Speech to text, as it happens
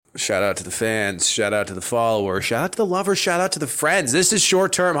Shout out to the fans. Shout out to the followers. Shout out to the lovers. Shout out to the friends. This is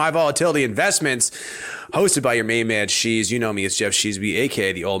Short-Term High Volatility Investments, hosted by your main man, Shees. You know me as Jeff Sheesby,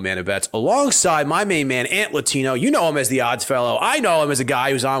 a.k.a. the old man of bets, alongside my main man, Ant Latino. You know him as the odds fellow. I know him as a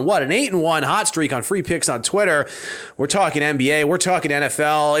guy who's on, an 8-1 hot streak on free picks on Twitter. We're talking NBA. We're talking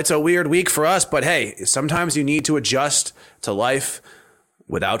NFL. It's a weird week for us, but hey, sometimes you need to adjust to life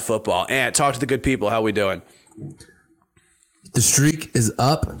without football. Ant, talk to the good people. How we doing? The streak is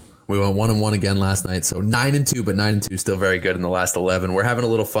up. We went 1-1 again last night, so 9-2, but 9-2 still very good in the last 11. We're having a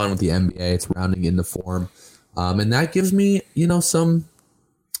little fun with the NBA. It's rounding into form, and that gives me, some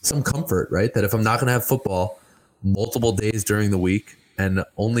comfort, right? That if I'm not going to have football multiple days during the week and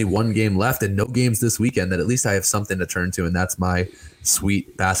only one game left and no games this weekend, that at least I have something to turn to, and that's my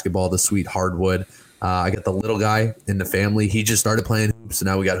sweet basketball, the sweet hardwood. I got the little guy in the family. He just started playing hoops, so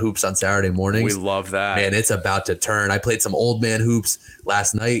now we got hoops on Saturday mornings. We love that. Man, it's about to turn. I played some old man hoops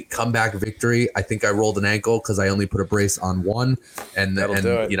last night. Comeback victory. I think I rolled an ankle because I only put a brace on one, and that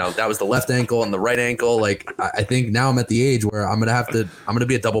was the left ankle and the right ankle. Like I think now I'm at the age where I'm gonna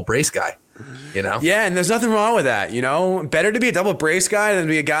be a double brace guy. Yeah, and there's nothing wrong with that. Better to be a double brace guy than to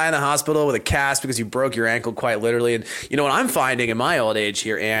be a guy in the hospital with a cast because you broke your ankle quite literally. And what I'm finding in my old age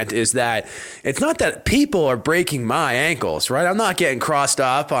here, Ant, is that it's not that people are breaking my ankles, right? I'm not getting crossed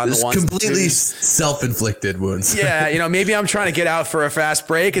up on the ones completely self-inflicted wounds. Yeah, maybe I'm trying to get out for a fast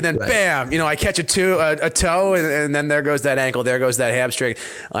break and then bam, I catch a toe and then there goes that ankle, there goes that hamstring.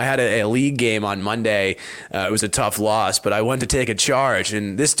 I had a league game on Monday. It was a tough loss, but I went to take a charge,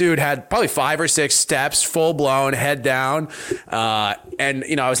 and this dude had probably 5 or 6 steps, full blown, head down.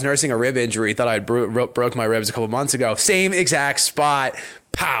 And I was nursing a rib injury. Thought I broke my ribs a couple months ago. Same exact spot.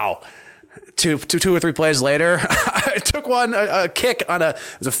 Pow. Two or three plays later, I took a kick it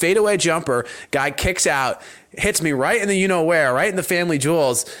was a fadeaway jumper. Guy kicks out, hits me right in the where, right in the family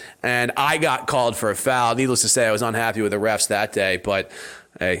jewels, and I got called for a foul. Needless to say, I was unhappy with the refs that day, but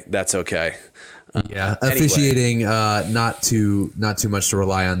hey, that's okay. Officiating not too much to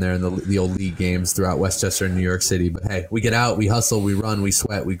rely on there in the old league games throughout Westchester and New York City. But hey, we get out, we hustle, we run, we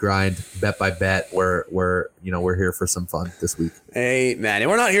sweat, we grind, bet by bet. We're here for some fun this week. Hey man, and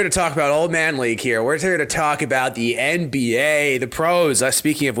we're not here to talk about old man league here. We're here to talk about the NBA, the pros.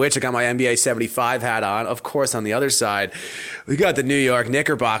 Speaking of which, I got my NBA 75 hat on. Of course, on the other side, we got the New York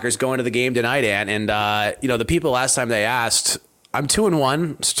Knickerbockers going to the game tonight, and the people last time they asked. I'm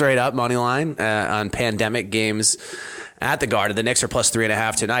 2-1 straight up money line on pandemic games at the Garden. The Knicks are plus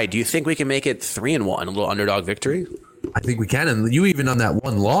 3.5 tonight. Do you think we can make it 3-1, a little underdog victory? I think we can. And you even on that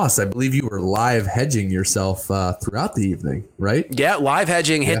one loss, I believe you were live hedging yourself throughout the evening, right? Yeah, live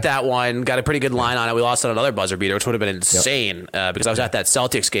hedging, hit that one, got a pretty good line on it. We lost on another buzzer beater, which would have been insane because I was at that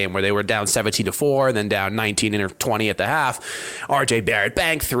Celtics game where they were down 17-4 and then down 19 or 20 at the half. RJ Barrett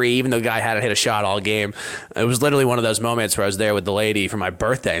banked 3, even though the guy hadn't hit a shot all game. It was literally one of those moments where I was there with the lady for my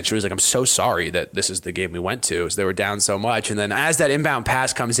birthday, and she was like, I'm so sorry that this is the game we went to, because they were down so much. And then as that inbound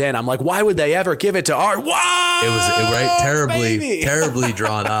pass comes in, I'm like, why would they ever give it to Art? Wow! It was right, terribly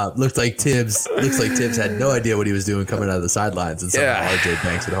drawn up. Looks like Tibbs had no idea what he was doing coming out of the sidelines, and somehow RJ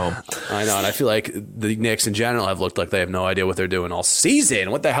banks it home. I know, and I feel like the Knicks in general have looked like they have no idea what they're doing all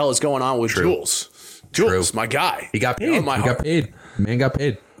season. What the hell is going on with Jules? Jules, my guy. He got paid. Man got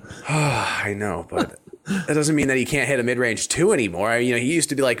paid. I know, but that doesn't mean that he can't hit a mid-range 2 anymore. He used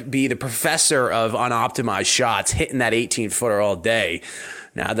to be the professor of unoptimized shots, hitting that 18-footer all day.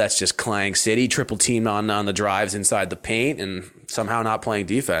 Now that's just Clang City, triple team on the drives inside the paint, and somehow not playing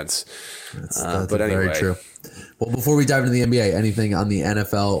defense. That's very true. Well, before we dive into the NBA, anything on the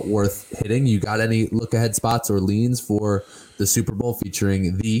NFL worth hitting? You got any look-ahead spots or leans for the Super Bowl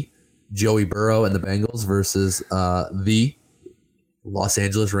featuring the Joey Burrow and the Bengals versus the Los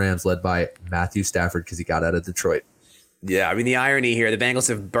Angeles Rams led by Matthew Stafford because he got out of Detroit? Yeah, the irony here, the Bengals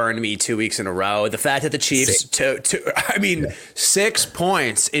have burned me 2 weeks in a row. The fact that the Chiefs, 6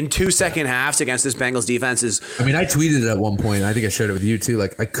 points in 2 second halves against this Bengals defense is... I tweeted it at one point. I think I shared it with you too.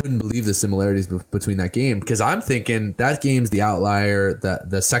 Like, I couldn't believe the similarities between that game because I'm thinking that game's the outlier.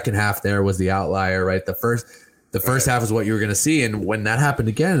 The second half there was the outlier, right? The first half is what you were going to see. And when that happened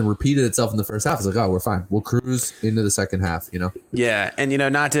again and repeated itself in the first half, it's like, oh, we're fine. We'll cruise into the second half, Yeah. And,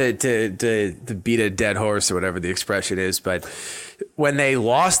 not to beat a dead horse or whatever the expression is, but when they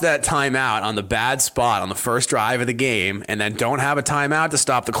lost that timeout on the bad spot on the first drive of the game and then don't have a timeout to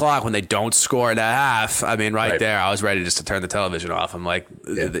stop the clock when they don't score at a half, right there, I was ready just to turn the television off. I'm like,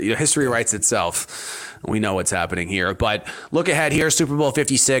 history writes itself. We know what's happening here. But look ahead here, Super Bowl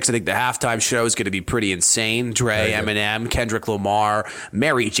 56. I think the halftime show is going to be pretty insane. Dre, Eminem, Kendrick Lamar,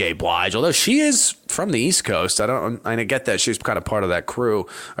 Mary J. Blige. Although she is from the East Coast. I get that she's kind of part of that crew,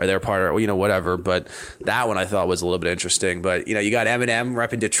 or they're part of, whatever. But that one I thought was a little bit interesting. But, you got Eminem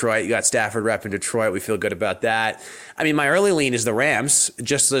repping Detroit. You got Stafford repping Detroit. We feel good about that. I mean, my early lean is the Rams,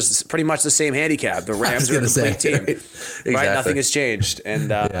 just as pretty much the same handicap. The Rams are a complete team, right? Exactly. Nothing has changed. And,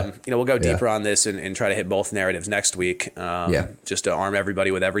 we'll go deeper on this and try to hit both narratives next week, just to arm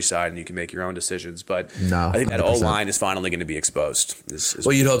everybody with every side, and you can make your own decisions. But I think that 100%. O-line is finally going to be exposed.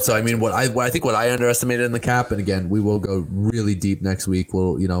 Well, you'd hope so. I mean, what I think what I underestimated in the cap, and again, we will go really deep next week.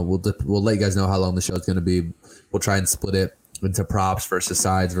 We'll let you guys know how long the show is going to be. We'll try and split it into props versus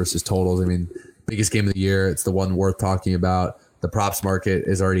sides versus totals. I mean, biggest game of the year. It's the one worth talking about. The props market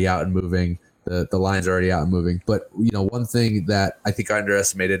is already out and moving. The lines are already out and moving. But, one thing that I think I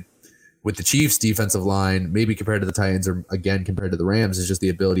underestimated with the Chiefs defensive line, maybe compared to the Titans or again compared to the Rams, is just the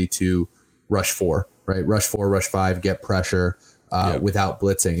ability to rush 4, right? Rush 4, rush 5, get pressure without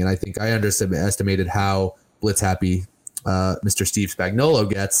blitzing. And I think I underestimated how blitz happy Mr. Steve Spagnuolo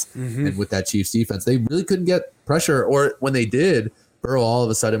gets. Mm-hmm. And with that Chiefs defense, they really couldn't get pressure, or when they did, Burrow all of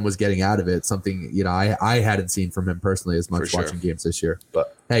a sudden was getting out of it. Something, I hadn't seen from him personally as much watching games this year.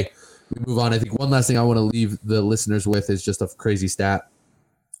 But hey, we move on. I think one last thing I want to leave the listeners with is just a crazy stat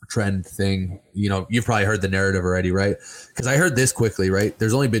trend thing. You've probably heard the narrative already, right? Because I heard this quickly, right?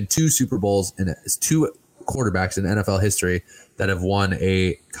 There's only been 2 Super Bowls and 2 quarterbacks in NFL history that have won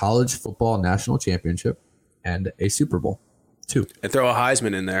a college football national championship and a Super Bowl. 2. And throw a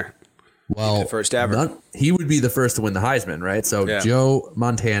Heisman in there. Well, first ever. He would be the first to win the Heisman, right? So Joe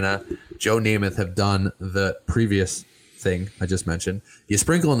Montana, Joe Namath have done the previous thing I just mentioned. You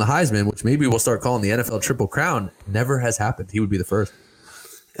sprinkle in the Heisman, which maybe we'll start calling the NFL Triple Crown. Never has happened. He would be the first.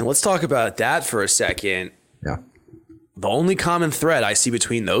 And let's talk about that for a second. Yeah. The only common thread I see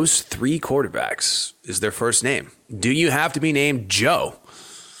between those 3 quarterbacks is their first name. Do you have to be named Joe?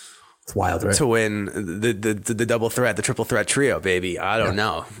 It's wild, right? To win the double threat, the triple threat trio, baby. I don't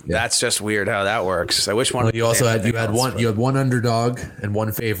know. Yeah. That's just weird how that works. I wish one. Well, you had one underdog and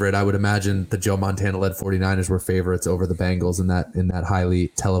one favorite. I would imagine the Joe Montana led 49ers were favorites over the Bengals in that highly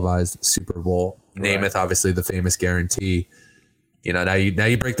televised Super Bowl. Right. Namath, obviously the famous guarantee. Now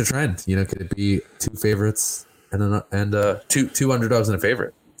you break the trend. Could it be 2 favorites and two underdogs and a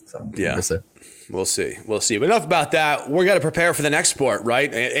favorite? So yeah. We'll see. But enough about that. We're going to prepare for the next sport,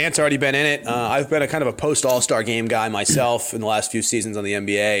 right? Ant's already been in it. I've been a kind of a post-All-Star game guy myself in the last few seasons on the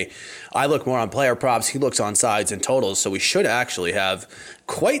NBA. I look more on player props. He looks on sides and totals. So we should actually have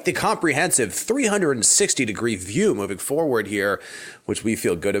quite the comprehensive 360-degree view moving forward here, which we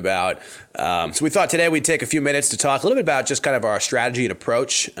feel good about. So we thought today we'd take a few minutes to talk a little bit about just kind of our strategy and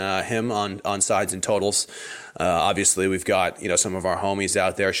approach, him on sides and totals. Obviously, we've got some of our homies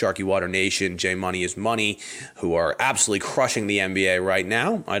out there, Sharky Water Nation, J Money is Money, who are absolutely crushing the NBA right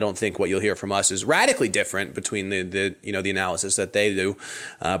now. I don't think what you'll hear from us is radically different between the analysis that they do,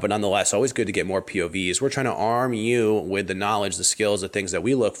 but nonetheless, always good to get more POVs. We're trying to arm you with the knowledge, the skills, the things that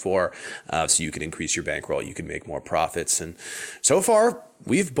we look for, so you can increase your bankroll, you can make more profits, and so far,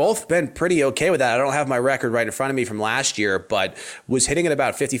 we've both been pretty okay with that. I don't have my record right in front of me from last year, but was hitting at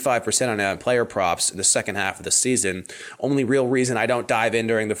about 55% on player props in the second half of the season. Only real reason I don't dive in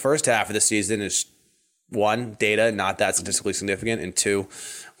during the first half of the season is 1, data, not that statistically significant, and 2,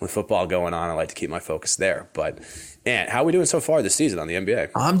 with football going on, I like to keep my focus there. But Ant, how are we doing so far this season on the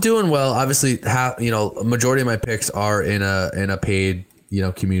NBA? I'm doing well. Obviously, a majority of my picks are in a paid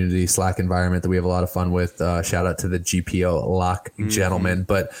community Slack environment that we have a lot of fun with. Shout out to the GPO lock gentlemen,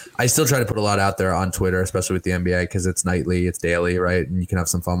 but I still try to put a lot out there on Twitter, especially with the NBA, because it's nightly, it's daily, right? And you can have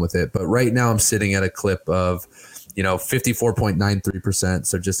some fun with it. But right now I'm sitting at a clip of, 54.93%.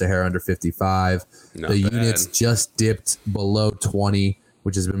 So just a hair under 55. Not the bad. Units just dipped below 20,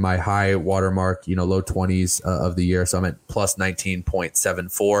 which has been my high watermark, low 20s of the year. So I'm at plus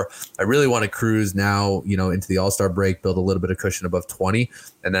 19.74. I really want to cruise now, into the All-Star break, build a little bit of cushion above 20.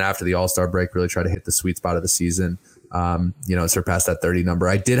 And then after the All-Star break, really try to hit the sweet spot of the season, surpass that 30 number.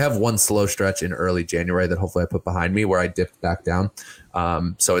 I did have one slow stretch in early January that hopefully I put behind me where I dipped back down.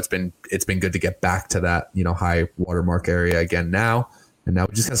 So it's been good to get back to that, high watermark area again now. And now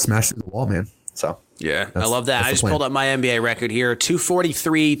we just got to smash through the wall, man. So. Yeah, I love that. I just pulled up my NBA record here,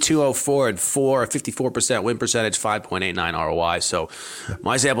 243, 204, and 4, 54% win percentage, 5.89 ROI. So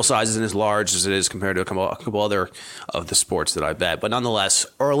my sample size isn't as large as it is compared to a couple other of the sports that I bet. But nonetheless,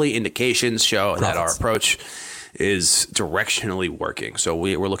 early indications show that our approach is directionally working. So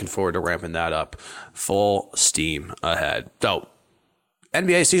we're looking forward to ramping that up full steam ahead. So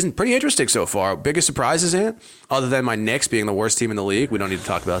NBA season pretty interesting so far. Biggest surprises, Ant? Other than my Knicks being the worst team in the league, we don't need to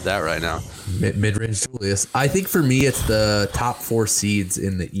talk about that right now. Mid-range Julius. I think for me, it's the top 4 seeds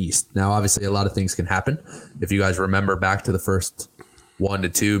in the East. Now, obviously, a lot of things can happen. If you guys remember back to the first 1 to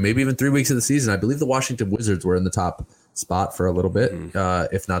 2, maybe even 3 weeks of the season, I believe the Washington Wizards were in the top spot for a little bit,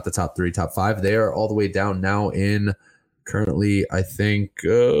 if not the top 3, top 5. They are all the way down now in currently, I think,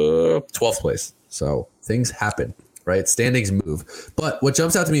 12th place. So things happen. Right, standings move, but what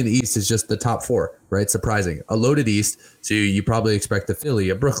jumps out to me in the East is just the top 4. Right, surprising, a loaded East. So you probably expect a Philly,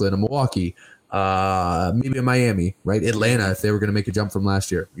 a Brooklyn, a Milwaukee, maybe a Miami. Right, Atlanta if they were going to make a jump from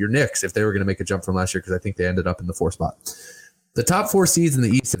last year. Your Knicks if they were going to make a jump from last year because I think they ended up in the 4th spot. The top 4 seeds in the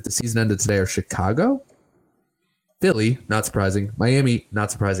East if the season ended today are Chicago, Philly, not surprising, Miami,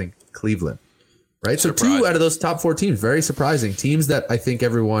 not surprising, Cleveland. Right, so 2 out of those top 4 teams, very surprising teams that I think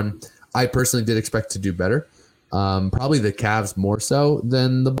I personally did expect to do better. Probably the Cavs more so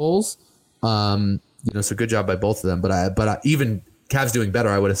than the Bulls. So good job by both of them. But even Cavs doing better,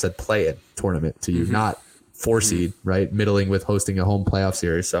 I would have said play-in tournament to you, not 4 seed, right? Middling with hosting a home playoff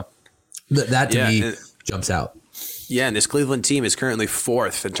series. So that to me jumps out. Yeah, and this Cleveland team is currently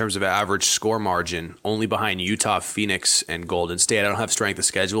 4th in terms of average score margin, only behind Utah, Phoenix, and Golden State. I don't have strength of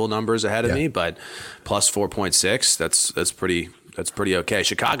schedule numbers ahead of me, but plus 4.6, that's pretty okay.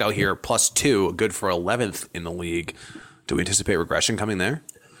 Chicago here, plus 2, good for 11th in the league. Do we anticipate regression coming there?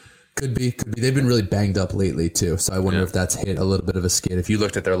 Could be. They've been really banged up lately too, so I wonder if that's hit a little bit of a skid. If you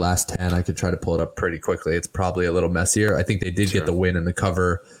looked at their last 10, I could try to pull it up pretty quickly. It's probably a little messier. I think they did get the win and the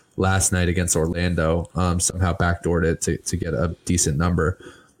cover last night against Orlando. Somehow backdoored it to get a decent number.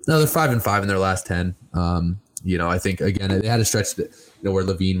 No, they're 5-5 in their last 10. I think again they had a stretch that, where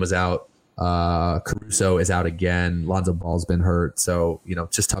Levine was out. Caruso is out again. Lonzo Ball's been hurt. So,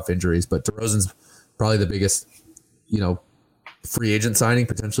 just tough injuries. But DeRozan's probably the biggest, free agent signing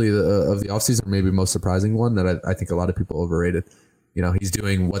potentially of the offseason, or maybe most surprising one that I think a lot of people overrated. He's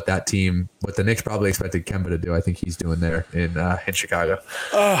doing what the Knicks probably expected Kemba to do. I think he's doing there in Chicago.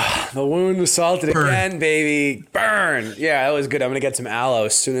 Oh, the wound was salted again, baby. Burn. Yeah, that was good. I'm going to get some aloe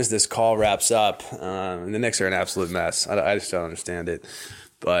as soon as this call wraps up. And the Knicks are an absolute mess. I just don't understand it.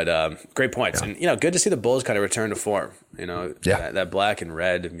 But great points. And, good to see the Bulls kind of return to form. That black and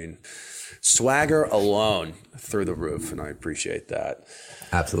red. I mean, swagger alone through the roof. And I appreciate that.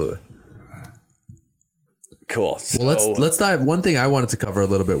 Absolutely. Cool. Well, let's dive. One thing I wanted to cover a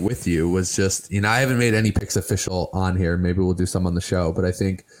little bit with you was just, I haven't made any picks official on here. Maybe we'll do some on the show. But I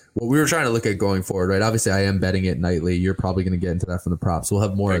think what we were trying to look at going forward, right? Obviously, I am betting it nightly. You're probably going to get into that from the props. We'll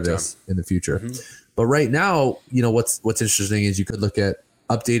have more of this in the future. Mm-hmm. But right now, what's interesting is you could look at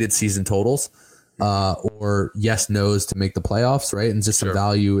updated season totals or yes, no's to make the playoffs, right? And just some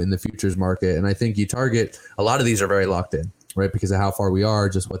value in the futures market. And I think you target, a lot of these are very locked in, right? Because of how far we are,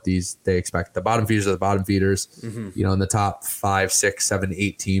 just what they expect. The bottom feeders are the bottom feeders, and the top 5, 6, 7,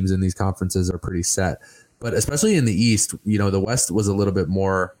 8 teams in these conferences are pretty set. But especially in the East, the West was a little bit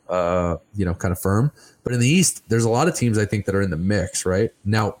more, kind of firm. But in the East, there's a lot of teams I think that are in the mix, right?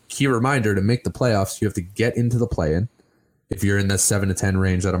 Now, key reminder, to make the playoffs, you have to get into the play-in. If you're in the 7 to 10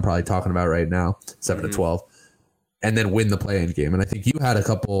 range that I'm probably talking about right now, 7 to 12, and then win the play-in game. And I think you had a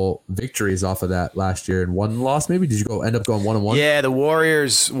couple victories off of that last year and one loss. Maybe did you end up going 1-1? Yeah, the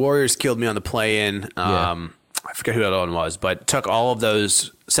Warriors killed me on the play-in. I forget who that one was, but took all of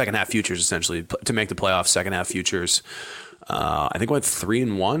those second half futures essentially to make the playoffs. Second half futures. I think went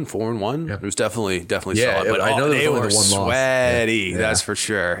 3-1, 4-1. Yep. It was definitely solid. But I know they were the one sweaty. Yeah. That's for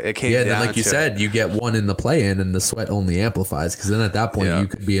sure. It came down then like you said, you get one in the play-in, and the sweat only amplifies because then at that point you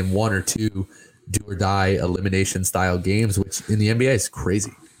could be in 1 or 2 do or die elimination style games, which in the NBA is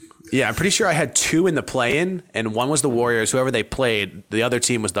crazy. Yeah, I'm pretty sure I had 2 in the play-in, and one was the Warriors. Whoever they played, the other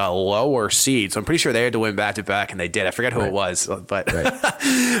team was the lower seed. So I'm pretty sure they had to win back-to-back, and they did. I forget who it was. But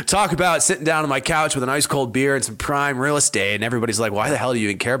talk about sitting down on my couch with an ice cold beer and some prime real estate, and everybody's like, why the hell do you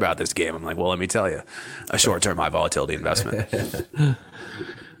even care about this game? I'm like, well, let me tell you, a short-term high volatility investment.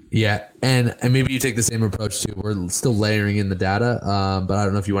 Yeah, and maybe you take the same approach too. We're still layering in the data, but I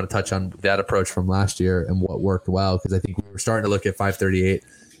don't know if you want to touch on that approach from last year and what worked well, because I think we were starting to look at 538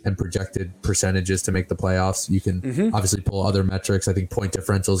 and projected percentages to make the playoffs. You can obviously pull other metrics. I think point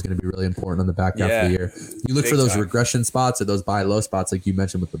differential is going to be really important on the back half of the year. You look for those regression spots or those buy low spots, like you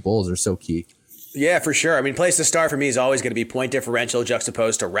mentioned with the Bulls, are so key. Yeah, for sure. I mean, place to start for me is always going to be point differential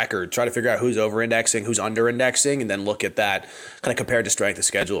juxtaposed to record. Try to figure out who's over-indexing, who's under-indexing, and then look at that kind of compared to strength of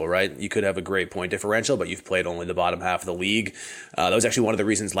schedule, right? You could have a great point differential, but you've played only the bottom half of the league. That was actually one of the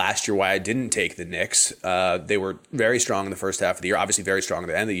reasons last year why I didn't take the Knicks. They were very strong in the first half of the year, obviously very strong at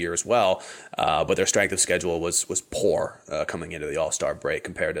the end of the year as well, but their strength of schedule was poor coming into the All-Star break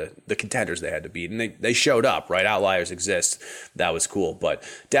compared to the contenders they had to beat. And they showed up, right? Outliers exist. That was cool. But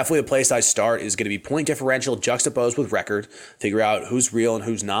definitely the place I start is going to be point differential juxtaposed with record, figure out who's real and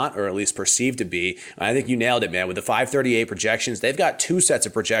who's not, or at least perceived to be. And I think you nailed it, man. With the 538 projections, they've got two sets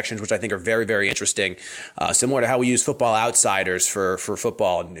of projections, which I think are very, very interesting. Similar to how we use Football Outsiders for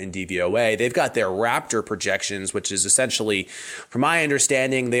football in DVOA, they've got their Raptor projections, which is essentially, from my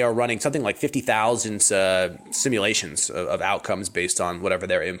understanding, they are running something like 50,000 simulations of outcomes based on whatever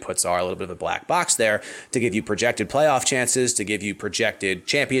their inputs are, a little bit of a black box there, to give you projected playoff chances, to give you projected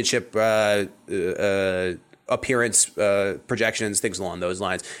championship appearance projections, things along those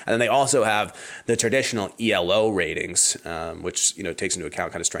lines. And then they also have the traditional ELO ratings, which takes into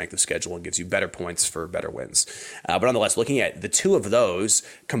account kind of strength of schedule and gives you better points for better wins. But nonetheless, looking at the two of those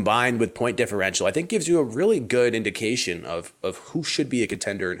combined with point differential, I think gives you a really good indication of who should be a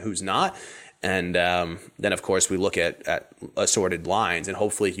contender and who's not. And then, of course, we look at assorted lines, and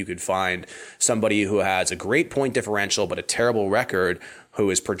hopefully you could find somebody who has a great point differential but a terrible record who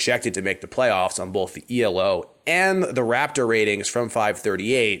is projected to make the playoffs on both the ELO and the Raptor ratings from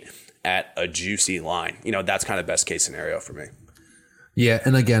 538 at a juicy line. That's kind of best case scenario for me. Yeah,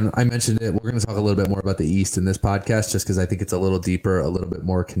 and again, I mentioned it. We're going to talk a little bit more about the East in this podcast just because I think it's a little deeper, a little bit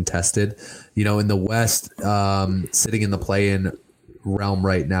more contested. In the West, sitting in the play-in realm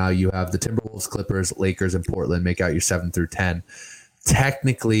right now, you have the Timberwolves, Clippers, Lakers, and Portland make out your 7 through 10.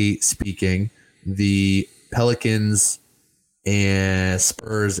 Technically speaking, the Pelicans and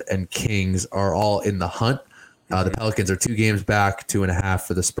Spurs and Kings are all in the hunt. The Pelicans are 2 games back, 2.5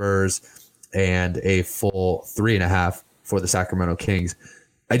 for the Spurs, and a full 3.5 for the Sacramento Kings.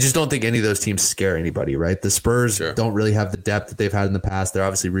 I just don't think any of those teams scare anybody, right? The Spurs don't really have the depth that they've had in the past. They're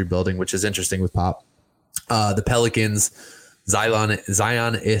obviously rebuilding, which is interesting with Pop. The Pelicans, Zion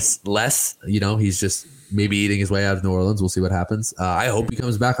is less. He's just maybe eating his way out of New Orleans. We'll see what happens. I hope he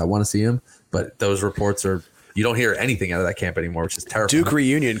comes back. I want to see him, but those reports are. You don't hear anything out of that camp anymore, which is terrifying. Duke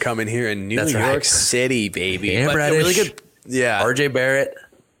reunion coming here in New York City, baby. And Reddish, really good, RJ Barrett,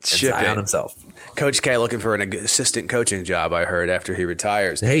 and Zion himself. Coach K looking for an assistant coaching job, I heard, after he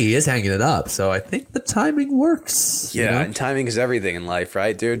retires. Hey, he is hanging it up, so I think the timing works. Yeah, and timing is everything in life,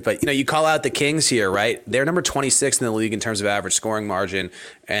 right, dude? But, you call out the Kings here, right? They're number 26 in the league in terms of average scoring margin,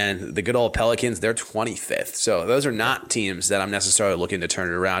 and the good old Pelicans, they're 25th. So those are not teams that I'm necessarily looking to turn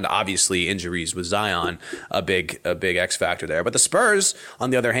it around. Obviously, injuries with Zion, a big X factor there. But the Spurs,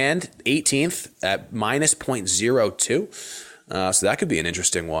 on the other hand, 18th at minus 0.02. So that could be an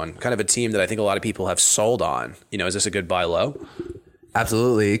interesting one. Kind of a team that I think a lot of people have sold on. Is this a good buy low?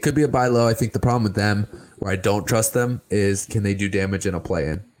 Absolutely. It could be a buy low. I think the problem with them, where I don't trust them, is can they do damage in a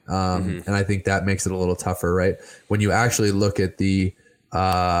play-in? And I think that makes it a little tougher, right? When you actually look at the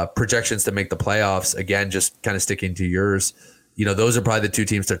projections to make the playoffs, again, just kind of sticking to yours, those are probably the 2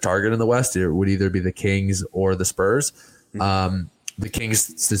 teams to target in the West. It would either be the Kings or the Spurs. The Kings,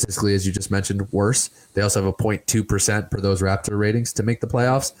 statistically, as you just mentioned, worse. They also have a 0.2% for those Raptor ratings to make the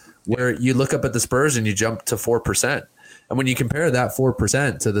playoffs, where you look up at the Spurs and you jump to 4%. And when you compare that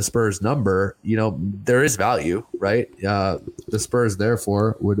 4% to the Spurs number, there is value, right? The Spurs,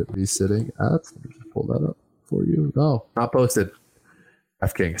 therefore, would be sitting at, let me just pull that up for you. No, not posted.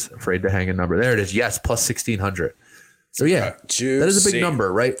 Kings, afraid to hang a number. There it is. Yes, plus 1,600. So, yeah, that is a big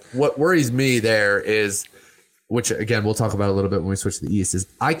number, right? What worries me there is, which, again, we'll talk about a little bit when we switch to the East, is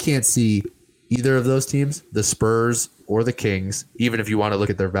I can't see either of those teams, the Spurs or the Kings, even if you want to look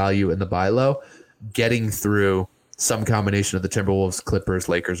at their value in the buy low, getting through some combination of the Timberwolves, Clippers,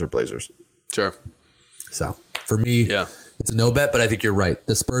 Lakers, or Blazers. Sure. So, for me, it's a no bet, but I think you're right.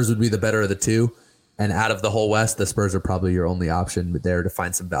 The Spurs would be the better of the two, and out of the whole West, the Spurs are probably your only option there to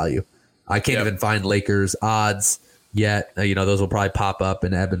find some value. I can't even find Lakers odds yet. Those will probably pop up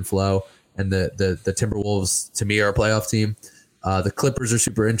and ebb and flow. And the Timberwolves, to me, are a playoff team. The Clippers are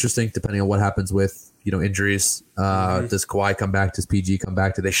super interesting, depending on what happens with injuries. Does Kawhi come back? Does PG come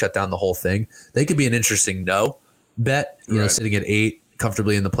back? Do they shut down the whole thing? They could be an interesting bet. Sitting at 8,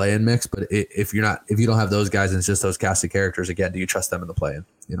 comfortably in the play-in mix. But if you don't have those guys and it's just those cast of characters, again, do you trust them in the play-in?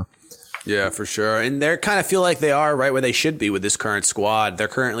 Yeah, for sure. And they kind of feel like they are right where they should be with this current squad. They're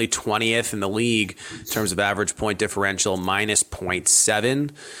currently 20th in the league in terms of average point differential, minus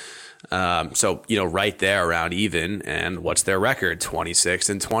 0.7. So, right there around even. And what's their record?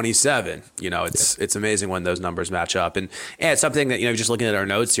 26-27. It's amazing when those numbers match up. And it's something that, just looking at our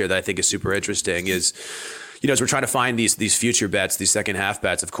notes here that I think is super interesting is, as we're trying to find these future bets, these second half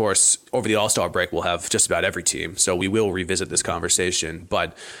bets, of course, over the All-Star break, we'll have just about every team. So we will revisit this conversation.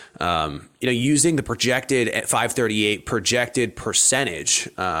 But, using the projected at 538 projected percentage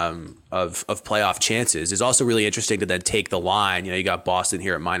of playoff chances is also really interesting to then take the line. You got Boston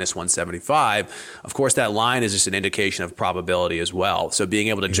here at minus 175. Of course, that line is just an indication of probability as well. So being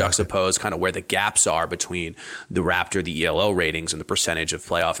able to juxtapose kind of where the gaps are between the Raptor, the ELO ratings, and the percentage of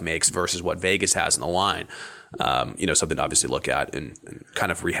playoff makes versus what Vegas has in the line. Something to obviously look at and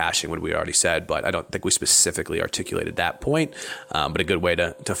kind of rehashing what we already said, but I don't think we specifically articulated that point, but a good way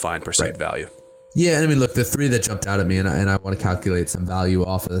to find perceived value. Yeah, and I mean, look, the three that jumped out at me, and I want to calculate some value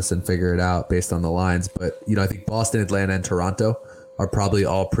off of this and figure it out based on the lines, but, I think Boston, Atlanta, and Toronto are probably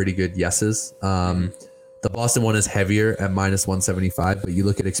all pretty good yeses. The Boston one is heavier at minus 175, but you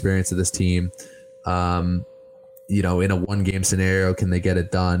look at experience of this team, in a one-game scenario, can they get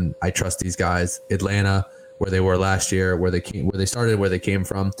it done? I trust these guys. Atlanta, where they were last year, where they started, where they came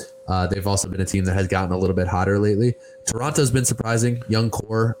from. They've also been a team that has gotten a little bit hotter lately. Toronto's been surprising, young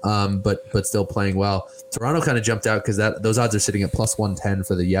core, but still playing well. Toronto kind of jumped out because those odds are sitting at plus 110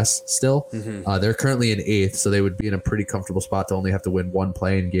 for the yes still. They're currently in 8th, so they would be in a pretty comfortable spot to only have to win one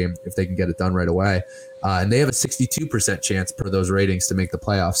play-in game if they can get it done right away. And they have a 62% chance per those ratings to make the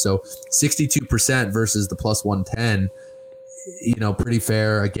playoffs. So 62% versus the plus 110. Pretty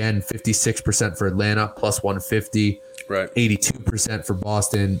fair. Again, 56% for Atlanta, plus 150, right? 82% for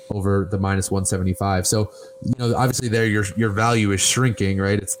Boston over the minus 175. So, obviously there your value is shrinking,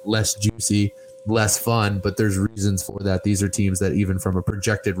 right? It's less juicy, less fun, but there's reasons for that. These are teams that even from a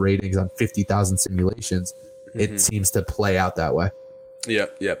projected ratings on 50,000 simulations, it seems to play out that way.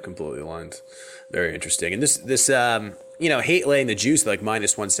 Yep, completely aligned. Very interesting. And this hate laying the juice like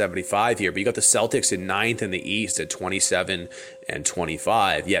minus 175 here, but you got the Celtics in 9th in the East at 27 and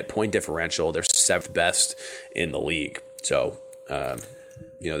 25. Yet point differential, they're 7th best in the league. So, that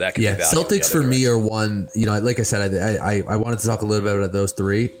could be valuable. Celtics for me are one. Like I said, I wanted to talk a little bit about those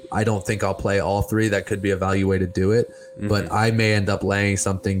three. I don't think I'll play all three. That could be a value way to do it, but I may end up laying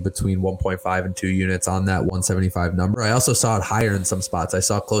something between 1.5 and 2 units on that 175 number. I also saw it higher in some spots. I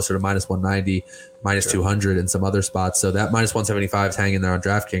saw closer to minus 190. Minus 200 in some other spots. So that minus 175 is hanging there on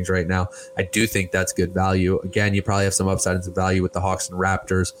DraftKings right now. I do think that's good value. Again, you probably have some upside and some value with the Hawks and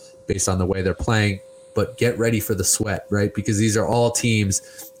Raptors based on the way they're playing, but get ready for the sweat, right? Because these are all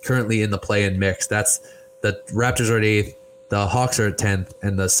teams currently in the play-in mix. That's the Raptors are at 8th, the Hawks are at 10th,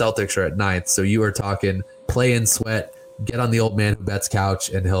 and the Celtics are at 9th. So you are talking play-in sweat, get on the old man who bets couch,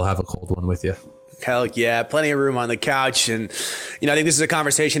 and he'll have a cold one with you. Hell yeah, plenty of room on the couch. And, I think this is a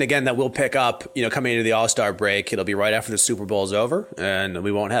conversation, again, that we'll pick up, coming into the All-Star break. It'll be right after the Super Bowl is over, and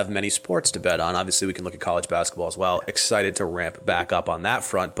we won't have many sports to bet on. Obviously, we can look at college basketball as well. Excited to ramp back up on that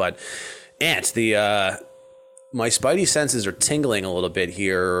front. But, Ant, my spidey senses are tingling a little bit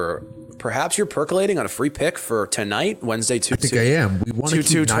here. Perhaps you're percolating on a free pick for tonight, Wednesday, 2-2. I think I am. We want to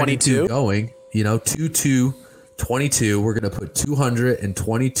keep 9-2 going. 2-2-22. We're going to put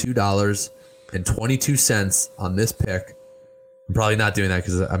 $222.22 on this pick. I'm probably not doing that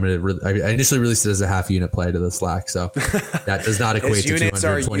because I initially released it as a half unit play to the Slack, so that does not equate to units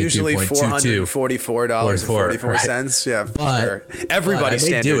are usually $444.44. Yeah, but everybody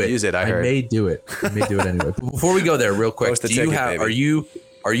standard use it. I may do it. Anyway. But before we go there, real quick, are you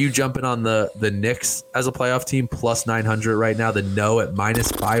jumping on the Knicks as a playoff team plus 900 right now? The No at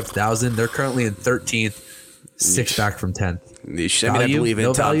minus 5,000. They're currently in 13th, 6 back from 10th. I believe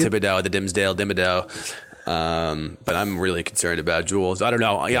in Tom Thibodeau, the Dimsdale Dimmadome. But I'm really concerned about Jules. I don't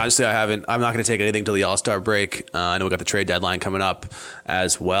know. Honestly, I'm not going to take anything till the All-Star break. I know we got the trade deadline coming up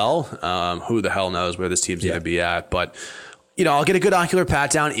as well. Who the hell knows where this team's going to be at? But, I'll get a good ocular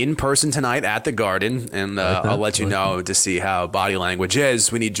pat down in person tonight at the Garden, and I'll let you know to see how body language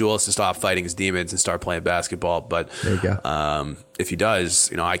is. We need Jules to stop fighting his demons and start playing basketball. But there you go. If he does,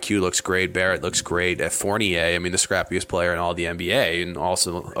 IQ looks great. Barrett looks great. At Fournier, the scrappiest player in all the NBA and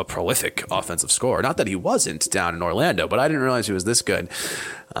also a prolific offensive scorer. Not that he wasn't down in Orlando, but I didn't realize he was this good.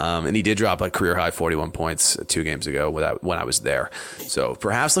 And he did drop a career high 41 points 2 games ago when I was there. So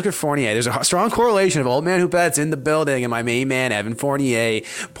perhaps look at Fournier. There's a strong correlation of old man who bets in the building and my main man, Evan Fournier,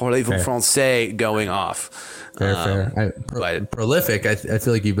 Parlez-vous Français, going off. Fair. Prolific. I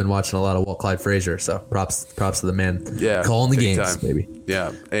feel like you've been watching a lot of Walt Clyde Frazier, so props to the man. Yeah, calling the games, time. Baby.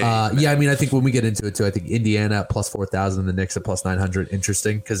 Yeah. Hey, I think when we get into it too, I think Indiana at plus 4,000, the Knicks at plus 900.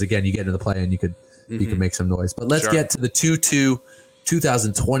 Interesting because again, you get into the play and you could make some noise. But let's get to the 2-2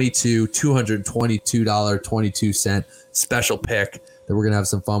 2022 $222.22 special pick that we're going to have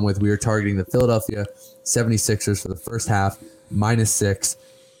some fun with. We are targeting the Philadelphia 76ers for the first half, -6.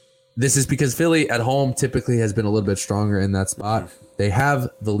 This is because Philly at home typically has been a little bit stronger in that spot. They have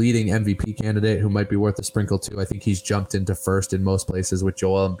the leading MVP candidate who might be worth a sprinkle too. I think he's jumped into first in most places with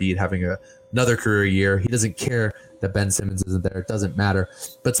Joel Embiid having another career year. He doesn't care that Ben Simmons isn't there. It doesn't matter.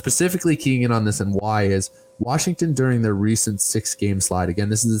 But specifically keying in on this and why is Washington during their recent 6-game slide. Again,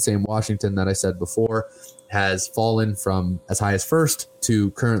 this is the same Washington that I said before has fallen from as high as first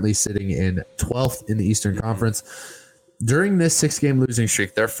to currently sitting in 12th in the Eastern Conference. During this 6-game losing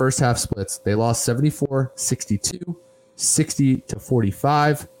streak, their first half splits, they lost 74-62,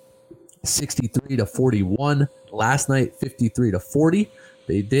 60-45, 63-41. Last night, 53-40.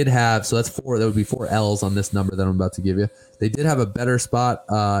 They did have, so that's 4, that would be 4 L's on this number that I'm about to give you. They did have a better spot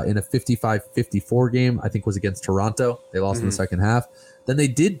in a 55-54 game, I think was against Toronto. They lost in the second half. Then they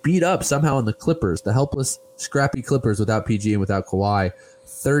did beat up somehow on the Clippers, the helpless, scrappy Clippers without PG and without Kawhi,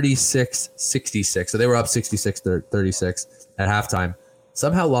 36-66. So they were up 66-36 at halftime.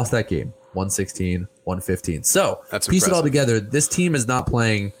 Somehow lost that game, 116-115. So that's piece impressive. it all together. This team is not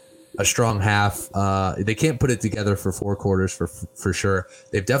playing a strong half. They can't put it together for 4 quarters for sure.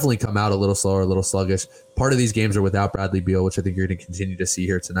 They've definitely come out a little slower, a little sluggish. Part of these games are without Bradley Beal, which I think you're going to continue to see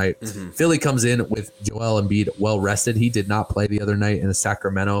here tonight. Philly comes in with Joel Embiid well rested. He did not play the other night in a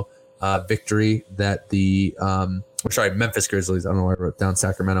Sacramento victory that Memphis Grizzlies. I don't know why I wrote down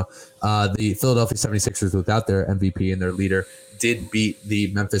Sacramento. The Philadelphia 76ers without their MVP and their leader did beat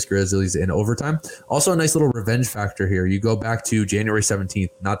the Memphis Grizzlies in overtime. Also a nice little revenge factor here. You go back to January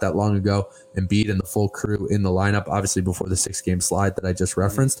 17th, not that long ago, Embiid and the full crew in the lineup, obviously before the 6-game slide that I just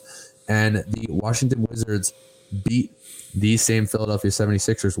referenced. And the Washington Wizards beat these same Philadelphia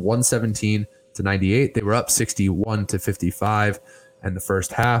 76ers 117-98. They were up 61-55. And the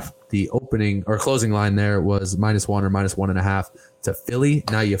first half, the opening or closing line there was -1 or -1.5 to Philly.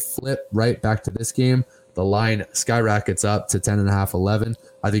 Now you flip right back to this game. The line skyrockets up to 10.5, 11.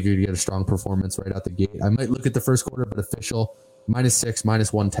 I think you're going to get a strong performance right out the gate. I might look at the first quarter, but official -6,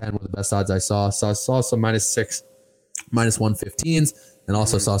 -110 were the best odds I saw. So I saw some -6, -115s, and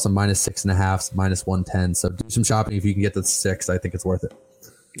also saw some -6.5s, -110. So do some shopping if you can get the 6. I think it's worth it.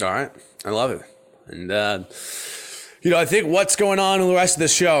 All right. I love it. And, I think what's going on in the rest of the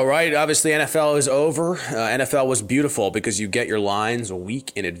show, right? Obviously, NFL is over. NFL was beautiful because you get your lines a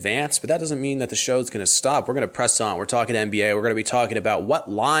week in advance, but that doesn't mean that the show's going to stop. We're going to press on. We're talking NBA. We're going to be talking about what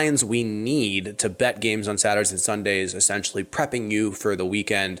lines we need to bet games on Saturdays and Sundays, essentially prepping you for the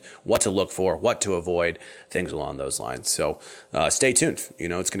weekend, what to look for, what to avoid, things along those lines. So stay tuned.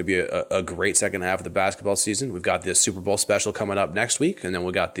 It's going to be a great second half of the basketball season. We've got the Super Bowl special coming up next week, and then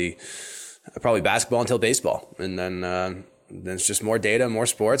we got the probably basketball until baseball. And then it's just more data, more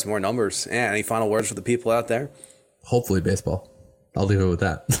sports, more numbers. And any final words for the people out there? Hopefully baseball. I'll leave it with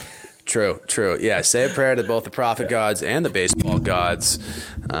that. True. Yeah, say a prayer to both the prophet gods and the baseball gods.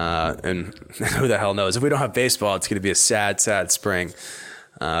 And who the hell knows? If we don't have baseball, it's going to be a sad, sad spring.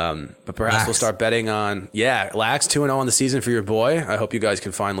 But perhaps we'll start betting on, Lax 2-0 on the season for your boy. I hope you guys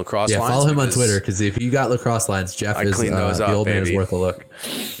can find lacrosse lines. Follow him on Twitter, because if you got lacrosse lines, Jeff is the old man is worth a look.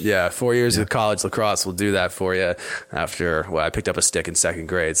 Yeah, 4 years of college lacrosse will do that for you after, I picked up a stick in 2nd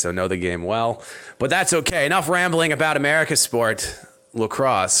grade, so know the game well. But that's okay. Enough rambling about America's sport,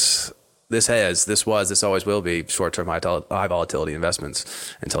 lacrosse. This always will be short-term high volatility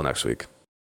investments. Until next week.